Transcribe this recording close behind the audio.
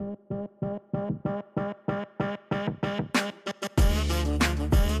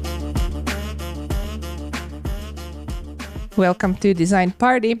Welcome to Design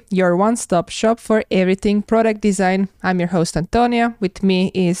Party, your one-stop shop for everything product design. I'm your host, Antonia. With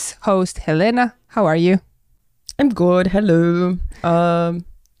me is host Helena. How are you? I'm good. Hello.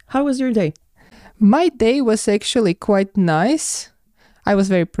 How was your day? My day was actually quite nice. I was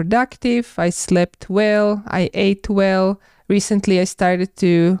very productive. I slept well. I ate well. Recently, I started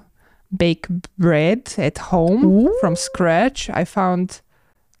to bake bread at home from scratch. I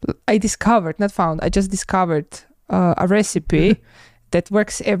just discovered a recipe that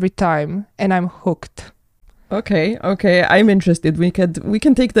works every time, and I'm hooked. Okay. I'm interested. We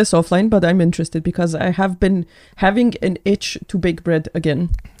can take this offline, but I'm interested because I have been having an itch to bake bread again.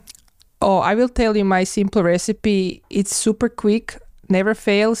 Oh, I will tell you my simple recipe. It's super quick, never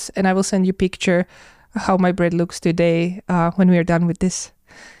fails, and I will send you a picture how my bread looks today when we are done with this.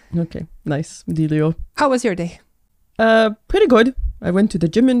 Okay, nice. Dealio. How was your day? Pretty good. I went to the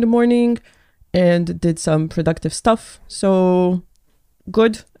gym in the morning and did some productive stuff. So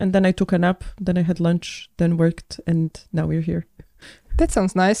good. And then I took a nap. Then I had lunch, then worked, and now we're here. That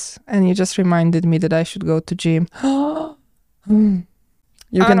sounds nice. And you just reminded me that I should go to gym. You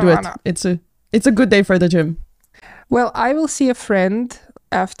can do it. It's a good day for the gym. Well, I will see a friend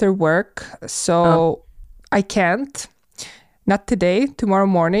after work, so I can't. Not today, tomorrow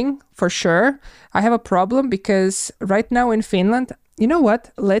morning, for sure. I have a problem because right now in Finland, you know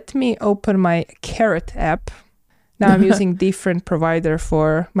what? Let me open my Carrot app. Now I'm using different provider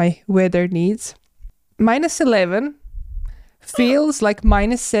for my weather needs. -11 feels like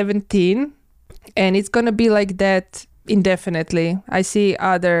 -17, and it's going to be like that indefinitely. I see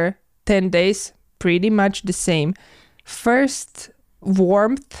other 10 days pretty much the same. First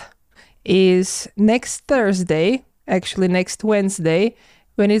warmth is next Thursday, actually next Wednesday,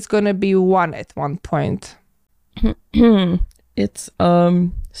 when it's going to be 1 at one point. It's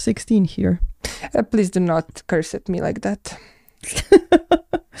 16 here. Please do not curse at me like that.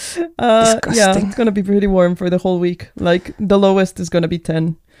 Yeah, it's gonna be pretty warm for the whole week. Like the lowest is gonna be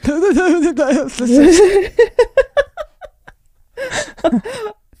 10.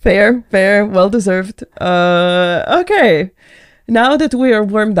 Fair, well deserved. Okay, now that we are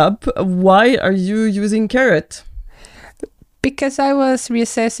warmed up, why are you using Carrot? Because I was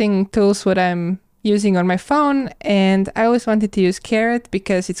reassessing tools what I'm using on my phone, and I always wanted to use Carrot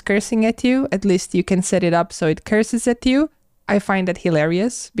because it's cursing at you. At least you can set it up so it curses at you. I find that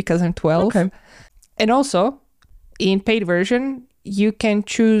hilarious because I'm 12. Okay. And also, in paid version, you can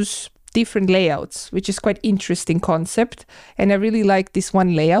choose different layouts, which is quite interesting concept. And I really like this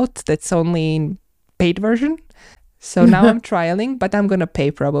one layout that's only in paid version. So now I'm trialing, but I'm gonna pay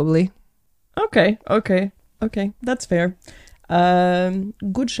probably. Okay. That's fair.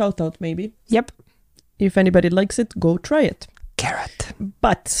 Good shout out maybe. Yep. If anybody likes it, go try it. Carrot.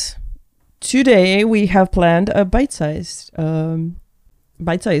 But today we have planned a bite-sized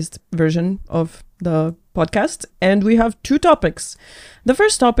version of the podcast, and we have two topics. The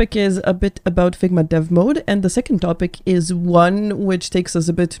first topic is a bit about Figma dev mode, and the second topic is one which takes us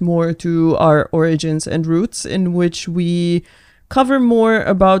a bit more to our origins and roots, in which we cover more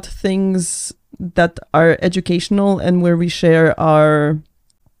about things that are educational and where we share our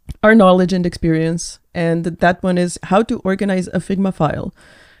knowledge and experience. And that one is how to organize a Figma file.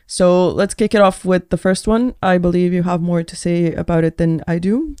 So let's kick it off with the first one. I believe you have more to say about it than I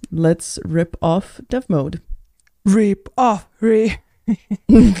do. Let's rip off dev mode. Rip off.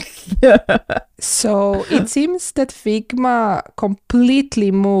 So it seems that Figma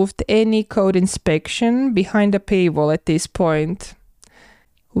completely moved any code inspection behind a paywall at this point,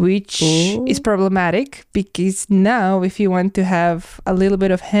 which is problematic because now if you want to have a little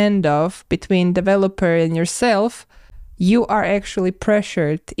bit of handoff between developer and yourself, you are actually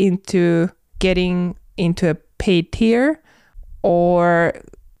pressured into getting into a paid tier, or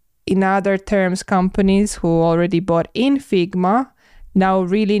in other terms, companies who already bought in Figma now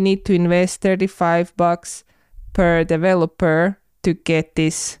really need to invest $35 per developer to get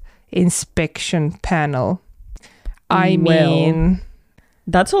this inspection panel. I mean,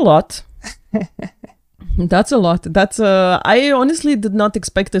 that's a lot. That's a lot. I honestly did not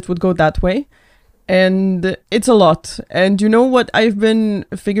expect it would go that way. And it's a lot. And you know what I've been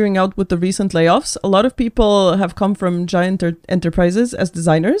figuring out with the recent layoffs? A lot of people have come from giant enterprises as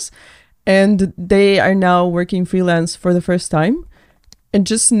designers, and they are now working freelance for the first time. And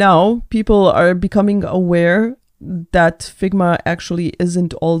just now, people are becoming aware that Figma actually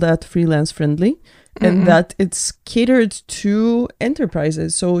isn't all that freelance friendly, and that it's catered to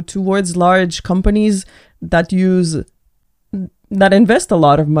enterprises. So towards large companies that use that invest a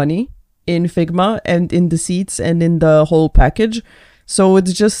lot of money in Figma and in the seats and in the whole package. So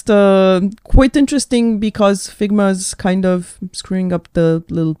it's just quite interesting because Figma is kind of screwing up the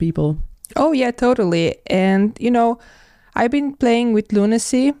little people. Oh, yeah, totally. And, I've been playing with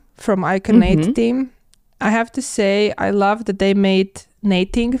Lunacy from Icon 8 team. I have to say, I love that they made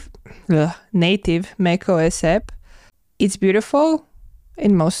native macOS app. It's beautiful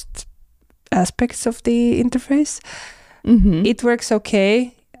in most aspects of the interface. It works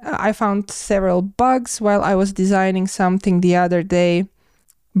okay. I found several bugs while I was designing something the other day,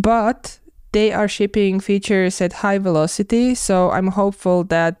 but they are shipping features at high velocity, so I'm hopeful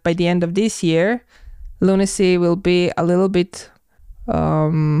that by the end of this year, Lunacy will be a little bit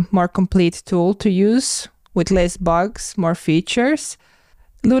more complete tool to use with less bugs, more features.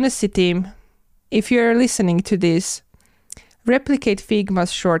 Lunacy team, if you're listening to this, replicate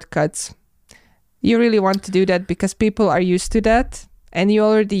Figma's shortcuts. You really want to do that because people are used to that and you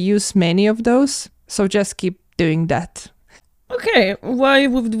already use many of those. So just keep doing that. Okay, why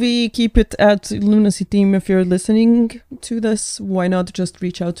would we keep it at Lunacy team if you're listening to this? Why not just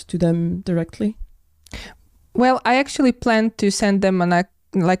reach out to them directly? Well, I actually plan to send them a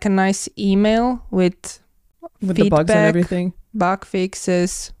nice email with feedback, the bugs and everything, bug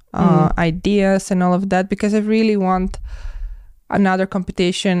fixes, ideas and all of that, because I really want another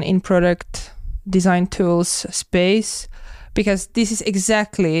competition in product design tools space, because this is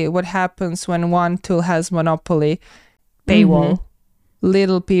exactly what happens when one tool has monopoly. Paywall.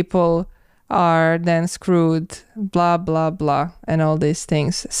 Little people are then screwed, blah, blah, blah, and all these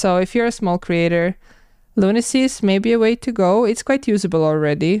things. So if you're a small creator, Lunacy is maybe a way to go. It's quite usable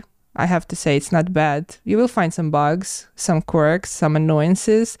already. I have to say it's not bad. You will find some bugs, some quirks, some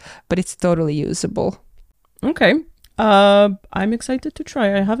annoyances, but it's totally usable. Okay. I'm excited to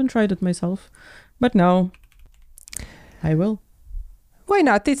try. I haven't tried it myself, but now I will. Why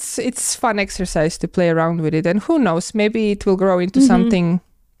not? It's fun exercise to play around with it, and who knows, maybe it will grow into something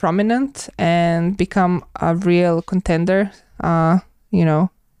prominent and become a real contender.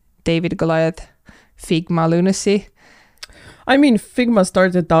 David Goliath, Figma, Lunacy. I mean, Figma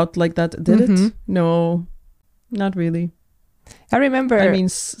started out like that, did it? No, not really. I remember. I mean,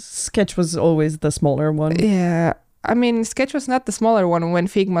 Sketch was always the smaller one. Yeah. I mean, Sketch was not the smaller one when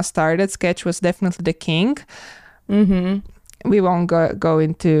Figma started. Sketch was definitely the king. We won't go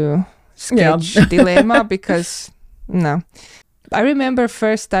into Sketch dilemma because, no. I remember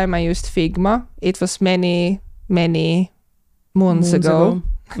first time I used Figma. It was many, many moons ago.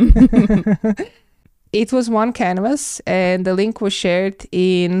 It was one canvas and the link was shared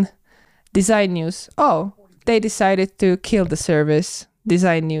in Design News. Oh, they decided to kill the service,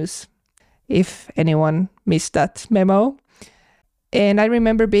 Design News, if anyone missed that memo. And I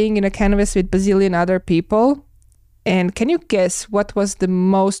remember being in a canvas with bazillion other people. And can you guess what was the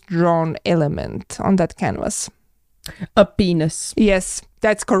most drawn element on that canvas? A penis. Yes,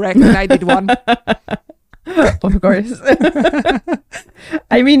 that's correct. And I did one. Of course.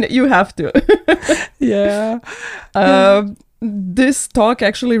 I mean, you have to. Yeah. This talk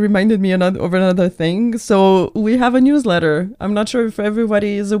actually reminded me of another thing. So we have a newsletter. I'm not sure if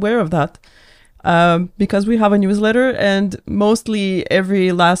everybody is aware of that. Because we have a newsletter, and mostly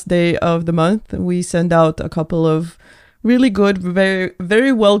every last day of the month, we send out a couple of really good, very,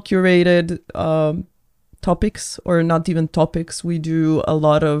 very well curated topics, or not even topics. We do a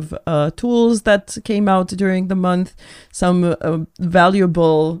lot of tools that came out during the month, some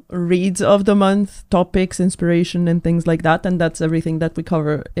valuable reads of the month, topics, inspiration, and things like that. And that's everything that we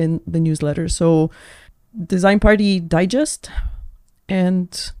cover in the newsletter. So Design Party Digest,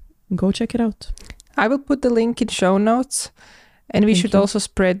 and go check it out. I will put the link in show notes, and we should also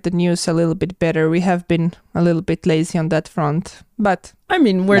spread the news a little bit better. We have been a little bit lazy on that front, but I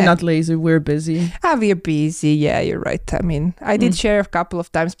mean, we're not lazy, we're busy. We're busy. Yeah, you're right. I mean, I did share a couple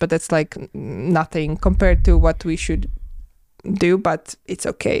of times, but that's like nothing compared to what we should do, but it's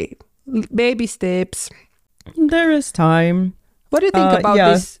okay. Baby steps. There is time. What do you think about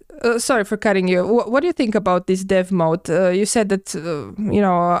this? Sorry for cutting you. What do you think about this dev mode? You said that,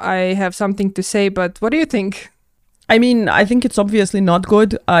 I have something to say, but what do you think? I mean, I think it's obviously not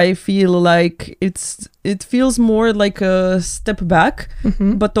good. I feel like it feels more like a step back,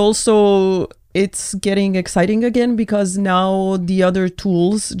 but also it's getting exciting again because now the other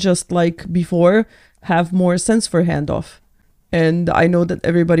tools, just like before, have more sense for handoff. And I know that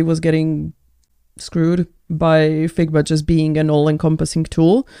everybody was getting screwed by Figma just being an all-encompassing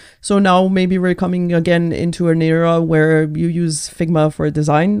tool. So now maybe we're coming again into an era where you use Figma for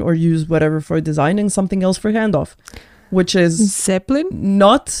design or use whatever for design and something else for handoff, which is Zeppelin?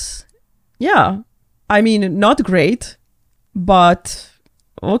 not great, But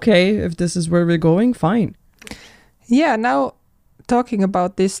okay, if this is where we're going, fine. Yeah, now talking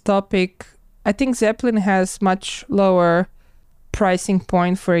about this topic, I think Zeppelin has much lower pricing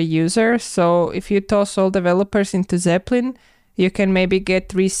point for a user. So if you toss all developers into Zeppelin, you can maybe get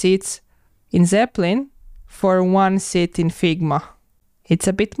 3 seats in Zeppelin for 1 seat in Figma. It's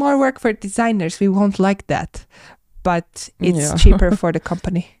a bit more work for designers. We won't like that, but it's cheaper for the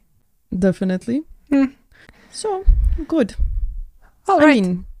company. Definitely. So, good. All right. I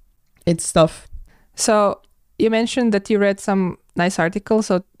mean, it's stuff. So you mentioned that you read some nice articles,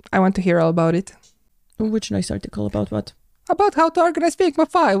 so I want to hear all about it. Which nice article about what? About how to organize Figma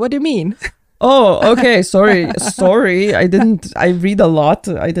file. What do you mean? Oh, okay. Sorry. I read a lot.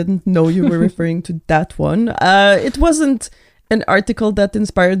 I didn't know you were referring to that one. It wasn't an article that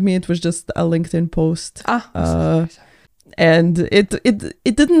inspired me. It was just a LinkedIn post. Sorry. And it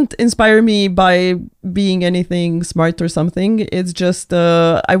didn't inspire me by being anything smart or something. It's just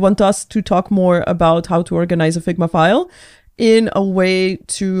I want us to talk more about how to organize a Figma file in a way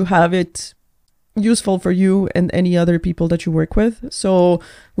to have it useful for you and any other people that you work with. So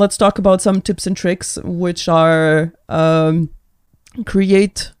let's talk about some tips and tricks, which are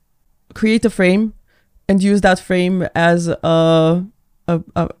create a frame and use that frame as a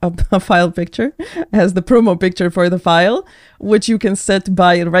file picture, as the promo picture for the file, which you can set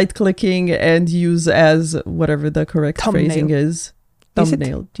by right-clicking and use as whatever the correct phrasing is.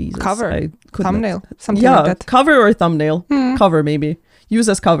 Thumbnail, Jesus. Cover. Thumbnail, something like that. Cover or thumbnail. Cover, maybe. Use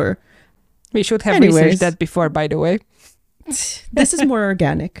as cover. We should have researched that before, by the way. This is more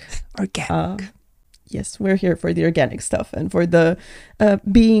organic. Organic. Yes, we're here for the organic stuff and for the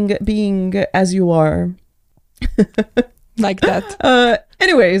being as you are. Like that.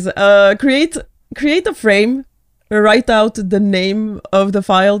 Anyways, create a frame, write out the name of the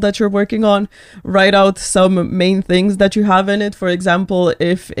file that you're working on, write out some main things that you have in it. For example,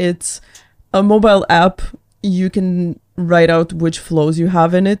 if it's a mobile app, you can write out which flows you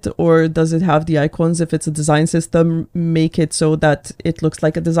have in it, or does it have the icons? If it's a design system, make it so that it looks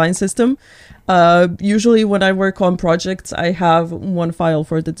like a design system. Usually when I work on projects, I have one file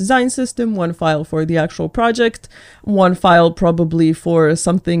for the design system, one file for the actual project, one file probably for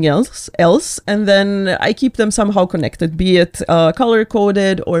something else, and then I keep them somehow connected, be it color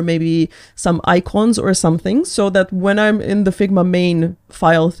coded or maybe some icons or something, so that when I'm in the Figma main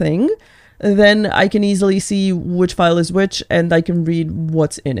file thing, then I can easily see which file is which and I can read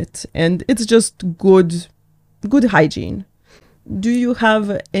what's in it. And it's just good hygiene. Do you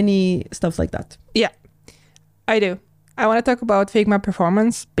have any stuff like that? Yeah, I do. I want to talk about Figma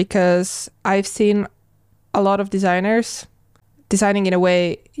performance because I've seen a lot of designers designing in a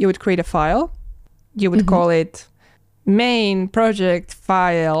way you would create a file. You would call it main project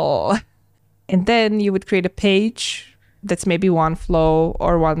file. And then you would create a page that's maybe one flow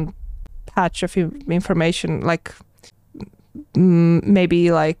or one patch of information, like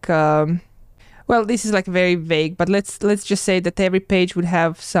maybe like well, this is like very vague, but let's just say that every page would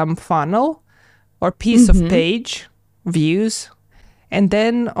have some funnel or piece of page views, and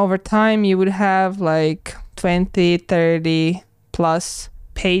then over time you would have like 20, 30 plus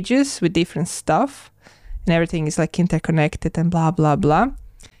pages with different stuff, and everything is like interconnected and blah blah blah.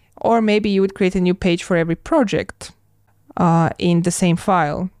 Or maybe you would create a new page for every project in the same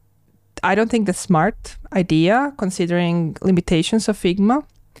file. I don't think that's a smart idea considering limitations of Figma.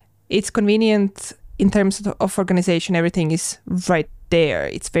 It's convenient in terms of organization. Everything is right there.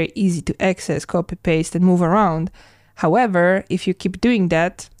 It's very easy to access, copy, paste, and move around. However, if you keep doing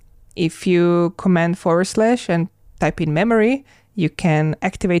that, if you command / and type in memory, you can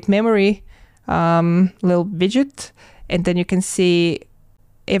activate memory little widget, and then you can see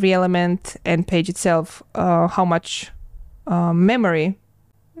every element and page itself, how much memory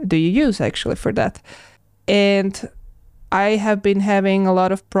do you use actually for that. And I have been having a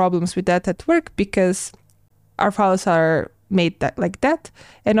lot of problems with that at work because our files are made like that,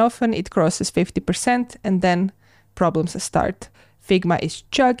 and often it crosses 50% and then problems start. Figma is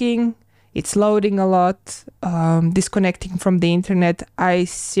chugging, it's loading a lot, disconnecting from the internet. I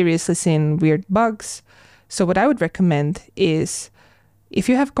seriously seen weird bugs. So what I would recommend is, if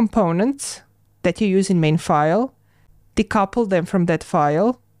you have components that you use in main file, decouple them from that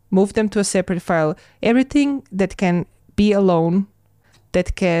file, move them to a separate file. Everything that can be alone,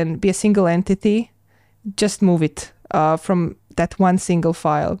 that can be a single entity, just move it from that one single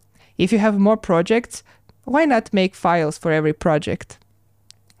file. If you have more projects, why not make files for every project?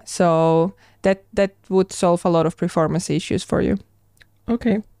 So that would solve a lot of performance issues for you.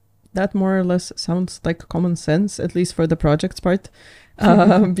 Okay. That more or less sounds like common sense, at least for the projects part,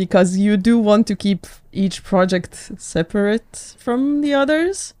 because you do want to keep each project separate from the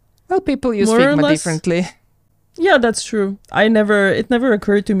others. Well, people use More or Figma less. differently. Yeah, that's true. It never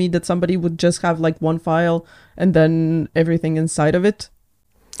occurred to me that somebody would just have like one file and then everything inside of it.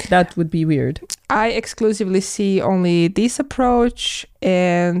 That would be weird. I exclusively see only this approach,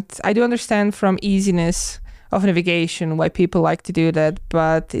 and I do understand from easiness of navigation why people like to do that,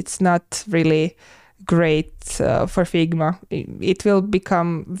 but it's not really great for Figma. It will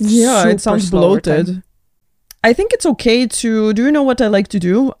become It sounds slow over time. bloated. I think it's okay to, do you know what I like to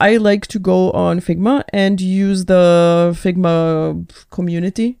do? I like to go on Figma and use the Figma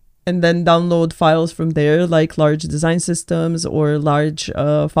community and then download files from there, like large design systems or large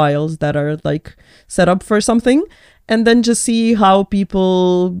files that are like set up for something, and then just see how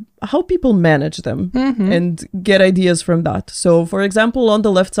people manage them and get ideas from that. So for example, on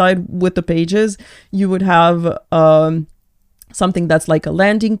the left side with the pages, you would have something that's like a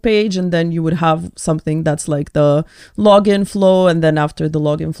landing page, and then you would have something that's like the login flow, and then after the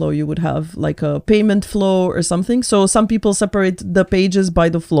login flow you would have like a payment flow or something. So some people separate the pages by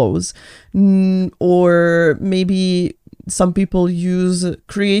the flows, or maybe some people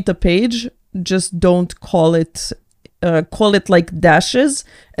create a page, just don't call it like dashes,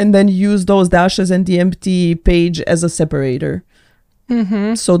 and then use those dashes and the empty page as a separator.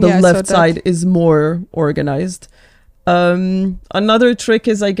 So the left side is more organized. Another trick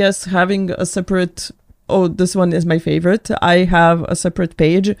is, I guess, having a separate, this one is my favorite. I have a separate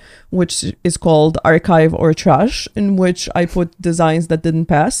page which is called Archive or Trash, in which I put designs that didn't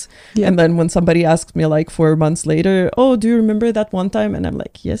pass. And then when somebody asks me like 4 months later, do you remember that one time? And I'm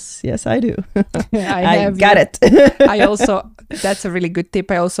like, yes, I do. I got it. I also, that's a really good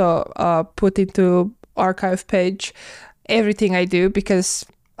tip. I also put into archive page everything I do, because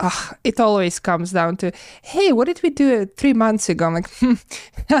it always comes down to, hey, what did we do 3 months ago? I'm like,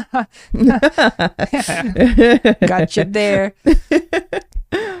 gotcha there.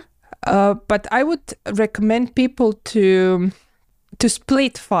 But I would recommend people to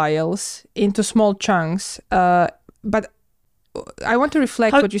split files into small chunks. But I want to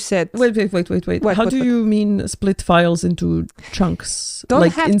reflect what you said. Wait. How do you mean split files into chunks? Don't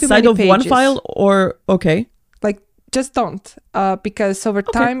like have inside too of many one pages. file, or okay? Just don't, because over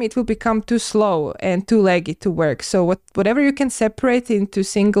time it will become too slow and too laggy to work. So whatever you can separate into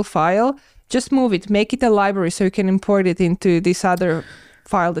single file, just move it, make it a library so you can import it into this other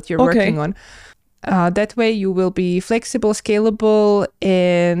file that you're working on. That way you will be flexible, scalable,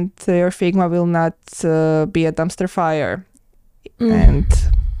 and your Figma will not be a dumpster fire and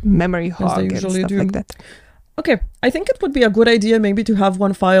memory hog and stuff like that. Okay, I think it would be a good idea maybe to have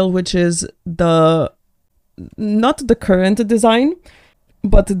one file which is not the current design,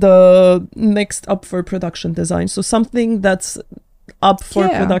 but the next up for production design. So something that's up for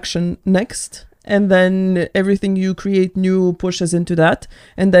production next, and then everything you create new pushes into that,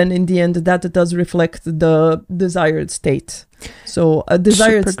 and then in the end that does reflect the desired state. So a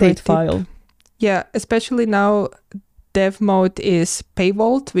desired state file. Yeah, especially now dev mode is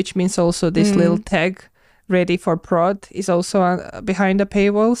paywalled, which means also this little tag ready for prod is also behind a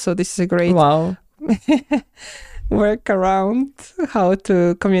paywall. So this is a great work around how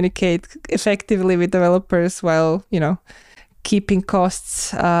to communicate effectively with developers while, keeping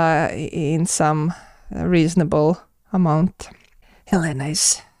costs in some reasonable amount. Helena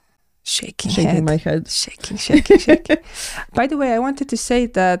is shaking my head. Shaking. By the way, I wanted to say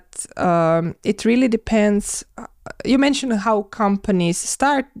that it really depends. You mentioned how companies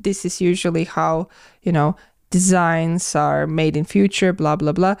start. This is usually how, designs are made in future, blah,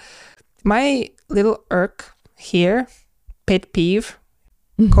 blah, blah. My little irk here, pet peeve,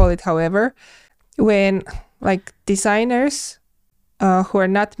 call it however, when like designers who are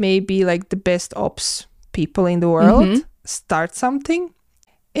not maybe like the best ops people in the world start something,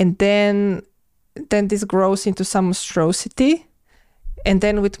 and then this grows into some monstrosity, and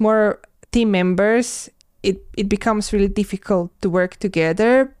then with more team members it becomes really difficult to work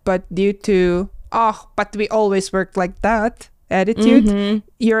together, but due to but we always worked like that attitude,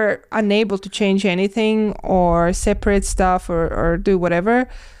 you're unable to change anything or separate stuff or do whatever.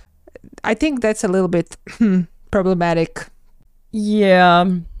 I think that's a little bit problematic. Yeah,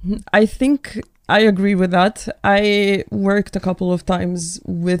 I think I agree with that. I worked a couple of times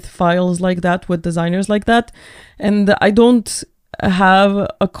with files like that, with designers like that, and I don't have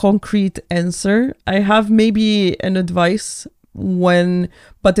a concrete answer. I have maybe an advice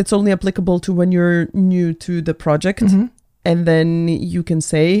but it's only applicable to when you're new to the project. And then you can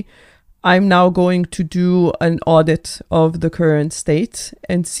say, I'm now going to do an audit of the current state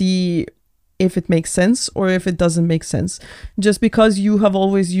and see if it makes sense or if it doesn't make sense. Just because you have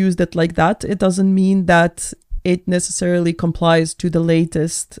always used it like that, it doesn't mean that it necessarily complies to the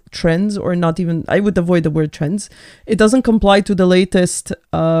latest trends, or not even, I would avoid the word trends. It doesn't comply to the latest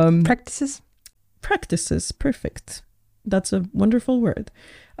Practices. Practices, perfect. That's a wonderful word.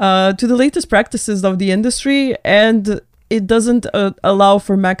 To the latest practices of the industry, and it doesn't allow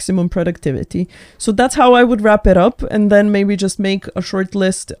for maximum productivity. So that's how I would wrap it up, and then maybe just make a short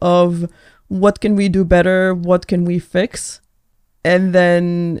list of what can we do better, what can we fix, and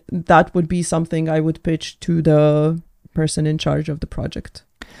then that would be something I would pitch to the person in charge of the project.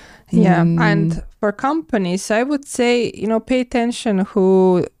 Yeah, and for companies, I would say, pay attention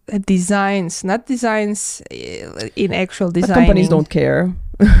who designs, not designs in actual design. Companies don't care.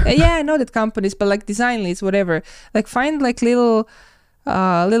 Yeah, I know that companies, but like design leads, whatever. Like find like little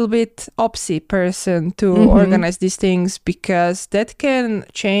bit opsy person to organize these things, because that can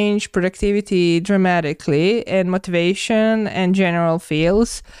change productivity dramatically and motivation and general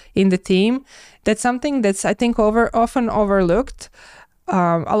feels in the team. That's something that's, I think, often overlooked.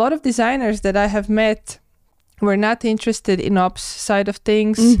 A lot of designers that I have met were not interested in ops side of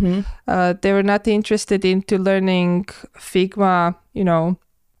things. They were not interested into learning Figma,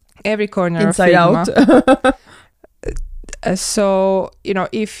 every corner inside of Figma. Out. So,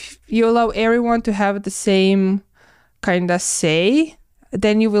 if you allow everyone to have the same kind of say,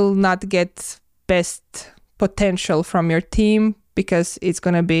 then you will not get best potential from your team, because it's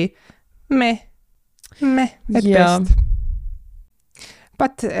going to be meh at best.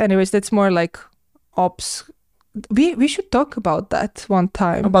 But anyways, that's more like ops. We should talk about that one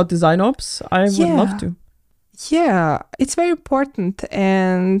time. About design ops? I would love to. Yeah, it's very important,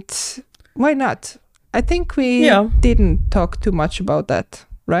 and why not? I think we didn't talk too much about that,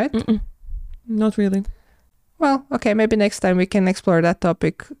 right? Not really. Well, okay, maybe next time we can explore that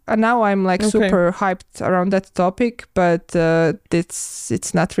topic. And now I'm like super hyped around that topic, but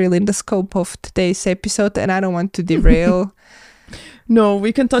it's not really in the scope of today's episode, and I don't want to derail. No,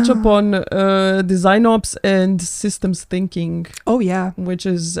 we can touch upon design ops and systems thinking. Oh yeah, which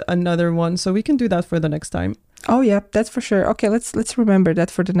is another one. So we can do that for the next time. Oh yeah, that's for sure. Okay, let's remember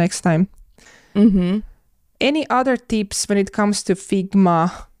that for the next time. Any other tips when it comes to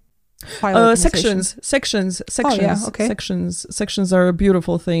Figma? Sections. Oh, yeah, okay. Sections are a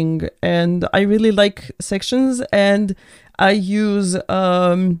beautiful thing, and I really like sections. And I use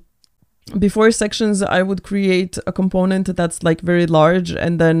before sections, I would create a component that's like very large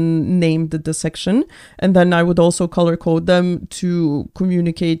and then named the section. And then I would also color code them to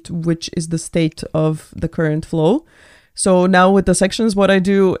communicate which is the state of the current flow. So now with the sections, what I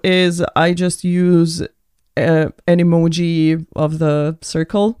do is I just use an emoji of the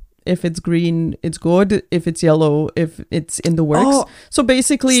circle. If it's green, it's good. If it's yellow, if it's in the works. Oh, so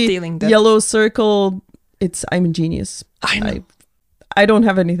basically, yellow circle, I'm a genius. I know. I don't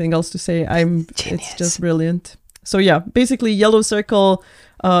have anything else to say. It's just brilliant. So yeah, basically yellow circle,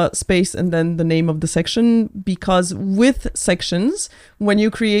 space, and then the name of the section. Because with sections, when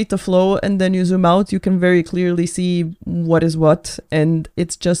you create a flow and then you zoom out, you can very clearly see what is what. And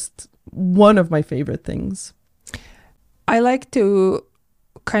it's just one of my favorite things. I like to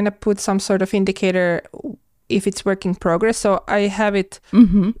kind of put some sort of indicator if it's work in progress. So I have it,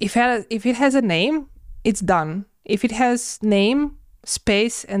 if it has a name, it's done. If it has name,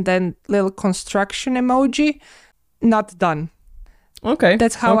 space, and then little construction emoji, not done. Okay.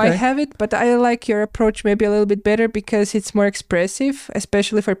 That's how I have it, but I like your approach maybe a little bit better because it's more expressive,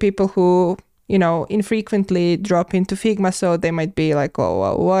 especially for people who, infrequently drop into Figma, so they might be like,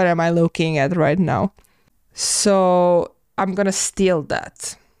 oh, what am I looking at right now? So I'm gonna steal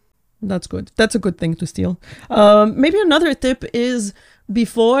that. That's good. That's a good thing to steal. Maybe another tip is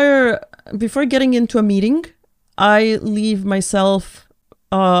before getting into a meeting, I leave myself,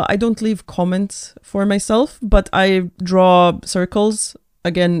 I don't leave comments for myself, but I draw circles,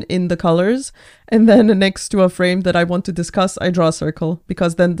 again, in the colors. And then next to a frame that I want to discuss, I draw a circle,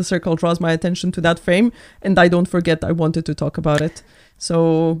 because then the circle draws my attention to that frame and I don't forget I wanted to talk about it.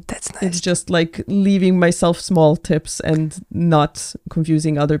 So that's nice. It's just like leaving myself small tips and not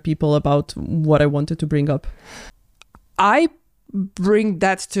confusing other people about what I wanted to bring up. I bring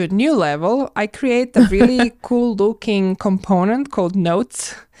that to a new level. I create a really cool looking component called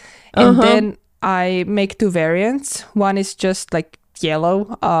notes, and then I make two variants. One is just like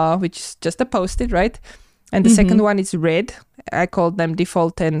yellow, which is just a post-it, right? And the second one is red. I call them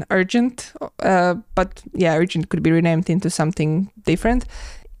default and urgent, but yeah, urgent could be renamed into something different.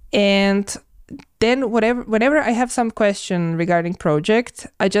 And then whenever I have some question regarding project,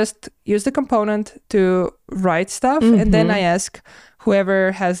 I just use the component to write stuff, and then I ask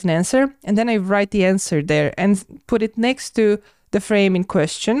whoever has an answer, and then I write the answer there and put it next to the frame in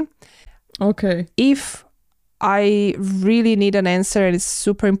question. Okay. If I really need an answer and it's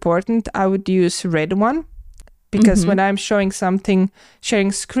super important, I would use red one, because when I'm showing something,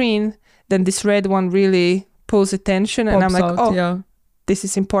 sharing screen, then this red one really pulls attention, and I'm like, this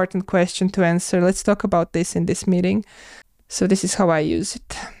is important question to answer. Let's talk about this in this meeting. So this is how I use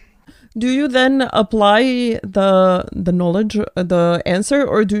it. Do you then apply the knowledge, the answer,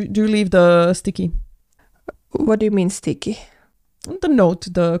 or do you leave the sticky? What do you mean sticky? The note,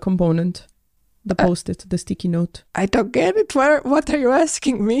 the component, the post-it, the sticky note. I don't get it. What are you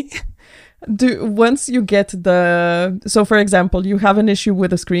asking me? Once you get so for example, you have an issue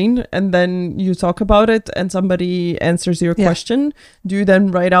with a screen and then you talk about it and somebody answers your question, do you then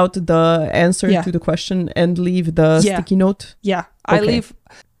write out the answer to the question and leave the sticky note? Yeah, okay. I leave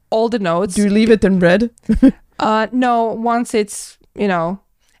all the notes. Do you leave it in red? No, once it's,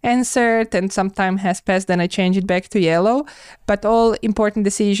 answered and some time has passed, then I change it back to yellow. But all important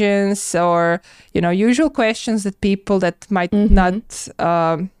decisions or, usual questions that people that might not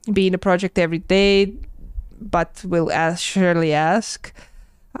be in a project every day, but will surely ask,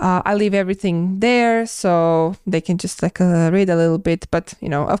 I leave everything there so they can just read a little bit. But,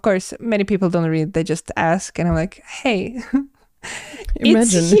 of course, many people don't read. They just ask. And I'm like, hey,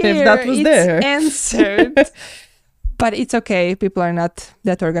 imagine it's here, if that was there. It's answered. But it's okay. People are not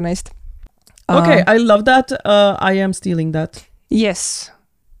that organized. Okay, I love that. I am stealing that. Yes.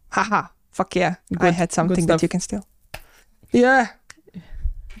 Haha. Fuck yeah. Good, I had something that you can steal. Yeah.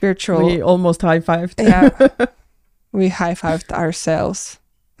 Virtual. We almost high-fived. Yeah. We high-fived ourselves.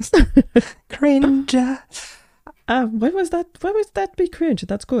 Cringe. Why was that be cringe?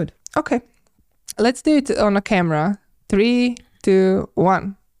 That's good. Okay. Let's do it on a camera. 3, 2,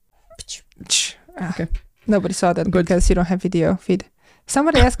 1. Okay. Nobody saw that because you don't have video feed.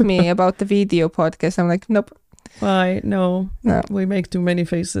 Somebody asked me about the video podcast. I'm like, nope. Why? No. We make too many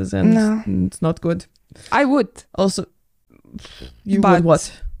faces and it's not good. I would. Also, would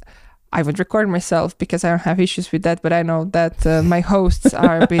what? I would record myself because I don't have issues with that, but I know that my hosts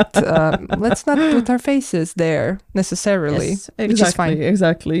are a bit, let's not put our faces there necessarily, yes, which is fine.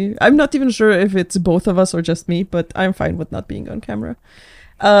 Exactly. I'm not even sure if it's both of us or just me, but I'm fine with not being on camera.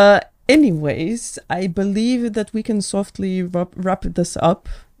 Anyways, I believe that we can softly wrap this up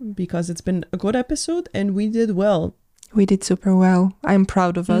because it's been a good episode and we did well. We did super well. I'm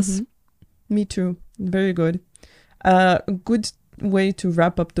proud of us. Me too. Very good. Good way to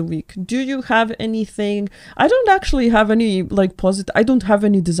wrap up the week. Do you have anything? I don't actually have any positive. I don't have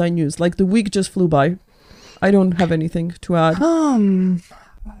any design news. The week just flew by. I don't have anything to add.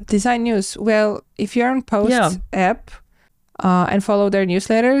 Design news. Well, if you're on Post app and follow their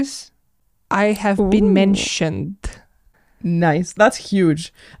newsletters, I have been mentioned. Nice. That's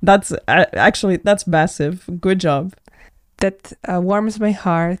huge. That's actually, that's massive. Good job. That warms my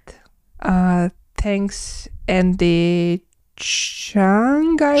heart. Thanks, Andy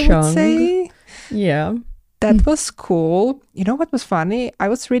Chung, I would say. Yeah. That was cool. You know what was funny? I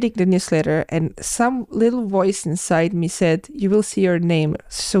was reading the newsletter and some little voice inside me said, you will see your name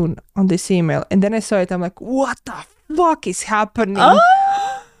soon on this email. And then I saw it. I'm like, what the fuck is happening?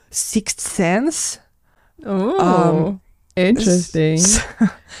 Sixth Sense. Oh, interesting.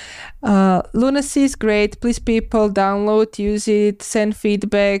 Lunacy is great. Please, people, download, use it, send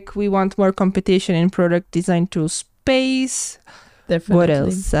feedback. We want more competition in product design tool space. Definitely. What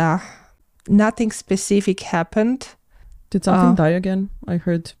else? Nothing specific happened. Did something die again? I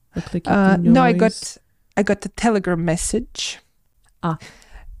heard a clicking noise. No, I got a Telegram message.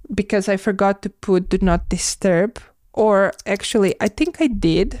 Because I forgot to put do not disturb. Or actually, I think I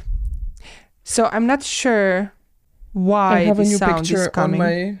did. So I'm not sure why the sound is coming. I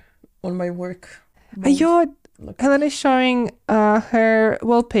have a new picture on my work. Helen is showing her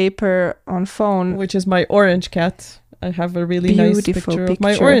wallpaper on phone. Which is my orange cat. I have a really nice picture of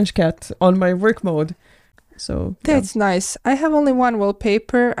my orange cat on my work mode. So that's nice. I have only one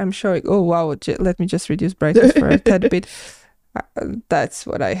wallpaper. I'm showing. Oh, wow. Let me just reduce brightness for a tad bit. That's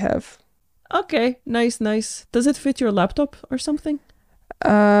what I have. Okay, nice. Does it fit your laptop or something?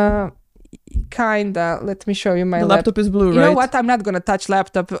 Kinda. Let me show you my laptop is blue, right? You know what? I'm not gonna touch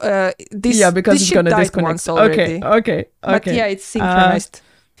laptop. Because this it's gonna disconnect. Once already. Okay. But yeah, it's synchronized.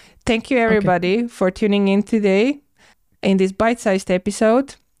 Thank you, everybody, for tuning in today in this bite-sized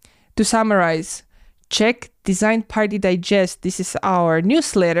episode. To summarize, check Design Party Digest. This is our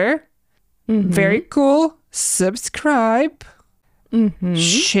newsletter. Very cool. Subscribe.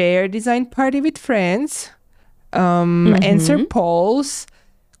 share design party with friends, answer polls,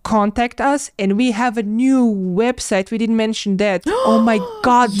 contact us, and we have a new website. We didn't mention that. Oh my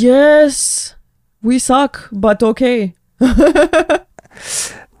God. Yes. We suck, but okay.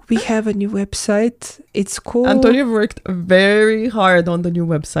 We have a new website. It's cool. Antonio worked very hard on the new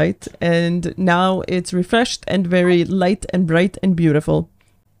website, and now it's refreshed and very light and bright and beautiful.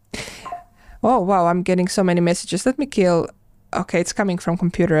 Oh, wow. I'm getting so many messages. Let me kill. Okay, it's coming from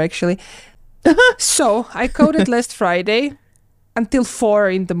computer, actually. So I coded last Friday until 4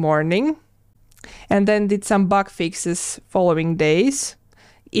 in the morning, and then did some bug fixes following days.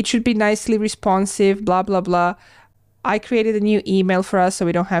 It should be nicely responsive, blah, blah, blah. I created a new email for us so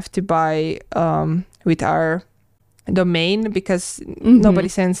we don't have to buy with our domain, because nobody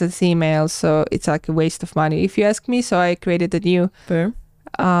sends us emails, so it's like a waste of money if you ask me. So I created a new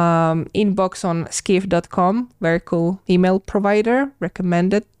inbox on skiff.com. Very cool email provider,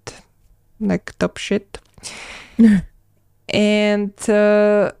 recommended, like top shit. And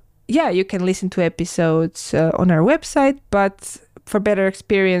yeah, you can listen to episodes on our website, but for better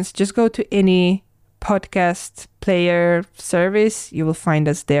experience, just go to any podcast player service. You will find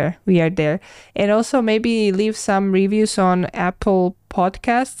us there. We are there. And also maybe leave some reviews on Apple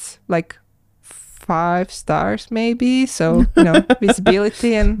Podcasts, like 5 stars maybe. So,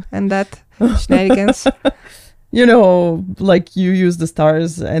 visibility and that shenanigans. Like you use the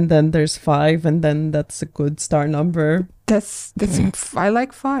stars and then there's 5 and then that's a good star number. That's I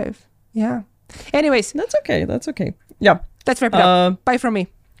like 5. Yeah. Anyways. That's okay. Yeah. Let's wrap it up. Bye from me.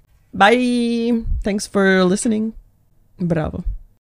 Bye. Thanks for listening. Bravo.